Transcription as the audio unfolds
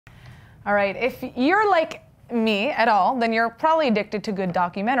All right, if you're like me at all, then you're probably addicted to good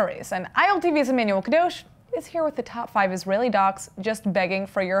documentaries. And ILTV's Emmanuel Kadosh is here with the top 5 Israeli docs just begging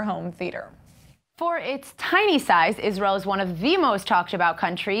for your home theater. For its tiny size, Israel is one of the most talked about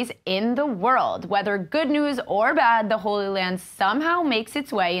countries in the world. Whether good news or bad, the Holy Land somehow makes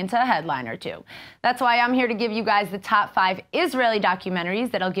its way into a headline or two. That's why I'm here to give you guys the top 5 Israeli documentaries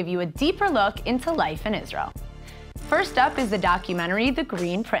that'll give you a deeper look into life in Israel. First up is the documentary The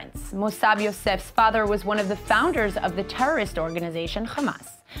Green Prince. Mossab Yosef's father was one of the founders of the terrorist organization Hamas.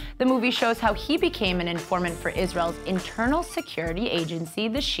 The movie shows how he became an informant for Israel's internal security agency,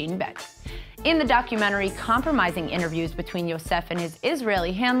 the Shin Bet. In the documentary, compromising interviews between Yosef and his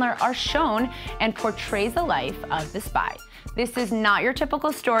Israeli handler are shown and portrays the life of the spy. This is not your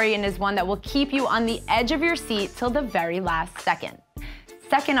typical story and is one that will keep you on the edge of your seat till the very last second.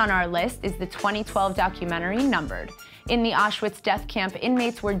 Second on our list is the 2012 documentary Numbered. In the Auschwitz death camp,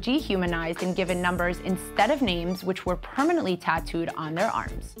 inmates were dehumanized and given numbers instead of names, which were permanently tattooed on their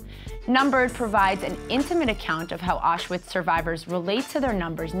arms. Numbered provides an intimate account of how Auschwitz survivors relate to their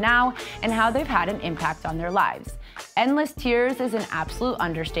numbers now and how they've had an impact on their lives. Endless tears is an absolute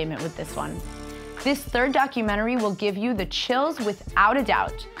understatement with this one. This third documentary will give you the chills without a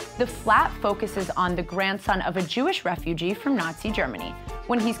doubt. The Flat focuses on the grandson of a Jewish refugee from Nazi Germany.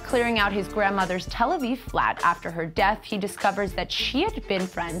 When he's clearing out his grandmother's Tel Aviv flat after her death, he discovers that she had been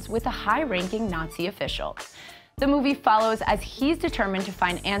friends with a high-ranking Nazi official. The movie follows as he's determined to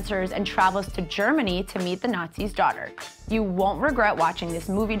find answers and travels to Germany to meet the Nazi's daughter. You won't regret watching this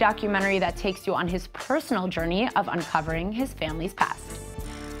movie documentary that takes you on his personal journey of uncovering his family's past.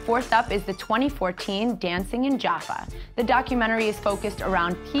 Fourth up is the 2014 Dancing in Jaffa. The documentary is focused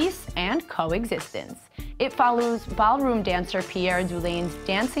around peace and coexistence. It follows ballroom dancer Pierre Dulain's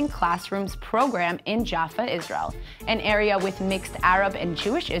Dancing Classrooms program in Jaffa, Israel, an area with mixed Arab and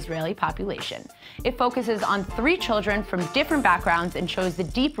Jewish Israeli population. It focuses on 3 children from different backgrounds and shows the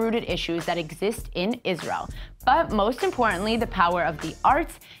deep-rooted issues that exist in Israel. But most importantly, the power of the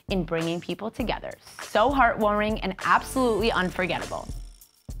arts in bringing people together. So heartwarming and absolutely unforgettable.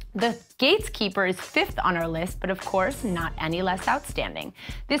 The Gatekeeper is 5th on our list, but of course, not any less outstanding.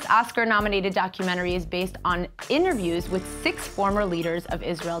 This Oscar-nominated documentary is based on interviews with 6 former leaders of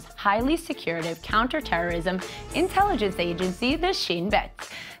Israel's highly secretive counterterrorism intelligence agency, the Shin Bet.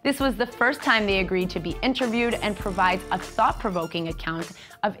 This was the first time they agreed to be interviewed and provides a thought-provoking account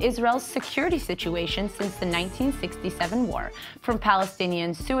of Israel's security situation since the 1967 war, from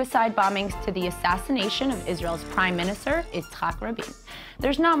Palestinian suicide bombings to the assassination of Israel's Prime Minister, Yitzhak Rabin.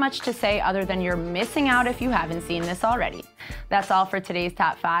 There's not much to say other than you're missing out if you haven't seen this already. That's all for today's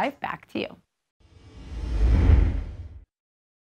Top 5. Back to you.